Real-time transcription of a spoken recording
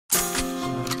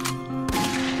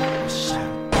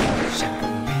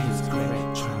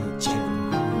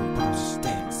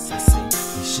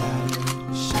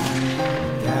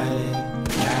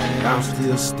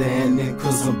still standing,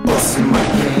 cause I'm busting my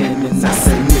cannons. I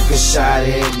say niggas shot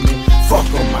at me, fuck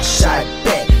on my shot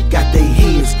back. Got they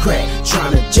heads cracked,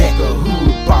 tryna jack a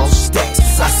hood boss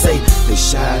stacks. I say they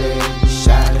shot at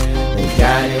me, they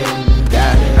got it,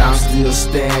 I'm still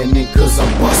standing, cause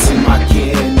I'm busting my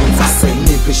cannons. I say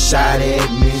niggas shot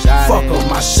at me, fuck on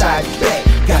my shot back.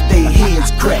 Got they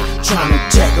heads cracked, tryna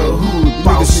jack a hood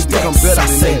boss stacks. I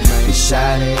say they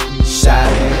shot at me,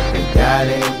 they got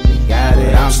it,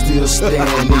 I'm still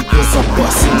standing, cause I'm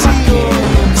busting my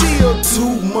cannons.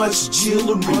 Too much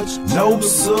jewelry, no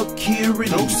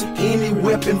security. Any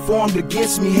weapon formed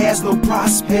against me has no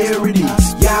prosperity.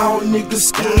 Y'all niggas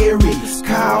scary,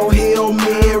 call Hail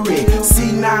Mary.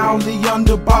 See now the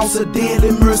underboss are dead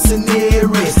and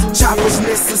mercenaries. Choppers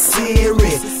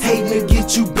necessary, hating to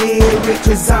get you buried.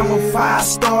 Cause I'm a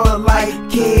 5-star like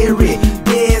Carrie.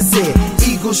 There's it,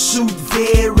 eagle shoot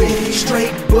very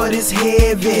straight but it's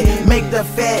heavy. Make the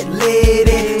fat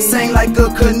lady sing like a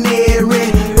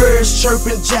canary. Birds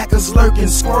chirping, jackals lurking,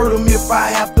 squirt 'em if I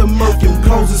have to murk him.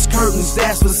 Close his curtains,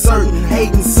 that's for certain.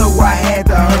 Hating, so I had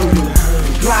to hurt him.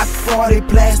 Glock 40,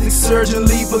 plastic surgeon,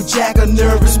 leave a jacker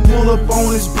nervous. Pull up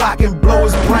on his block and blow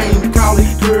his brain, call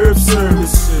it curb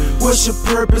service. What's your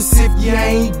purpose if you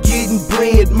ain't getting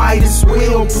bread? Might as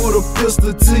well put a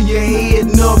pistol to your head,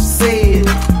 enough said.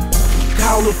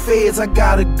 Call the feds, I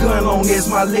got a gun long as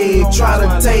my leg. Try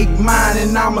to take mine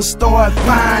and I'ma start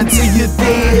fine till you're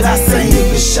dead. I say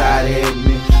niggas shot at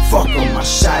me, fuck on my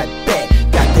shot back.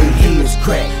 Got their heads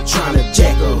cracked, tryna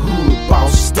jack a hood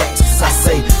boss stacks. I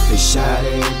say they shot at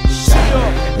me,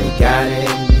 they got it,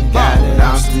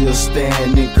 I'm still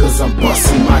standing, cause I'm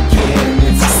busting my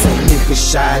cannons. I say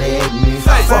niggas shot at me,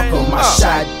 fuck on my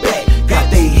shot back. Got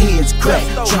their heads cracked,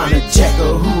 tryna jack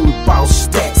a hood boss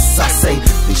stacks. I say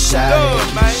they shot it,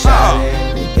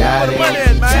 they got it,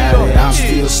 I'm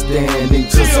still standing,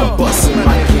 cause I'm busting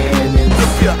my cannons.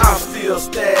 I'm still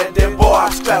standing, boy,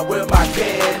 I'm strapped with my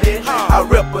cannon. I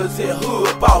represent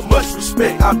hood, about much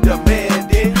respect I'm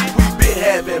demanding. We been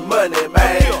having money,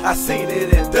 man, I seen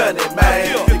it and done it,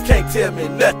 man. You can't tell me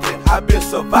nothing, I've been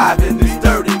surviving this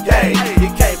dirty game.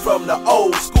 It came from the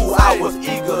old school, I was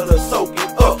eager to soak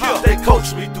it up. They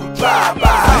coached me through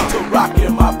drive-by to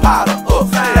rockin' my powder up.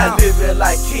 Now living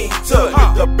like King Tut,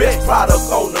 the best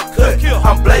product on the cut.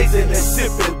 I'm blazing and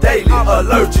sipping daily,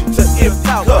 allergic to empty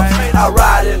cups. I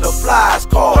ride in a fly's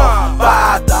car,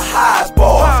 buy the highest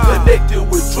bars, connected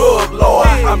with drug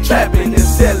lords. I'm trapping and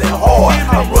selling hard.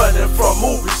 I'm running from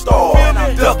movie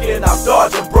stars, ducking, I'm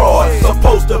dodging broad.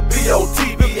 Supposed to be on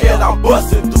TV and I'm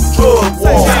busting through drug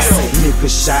wars. I say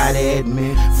niggas shot at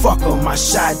me, fuck on my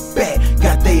shot back.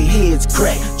 Got their heads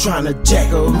cracked, tryna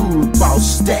jack a hood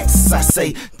boss stacks. I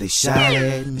say they shot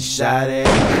at me,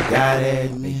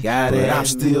 they got it, I'm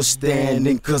still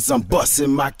standing, cause I'm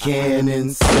busting my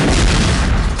cannons.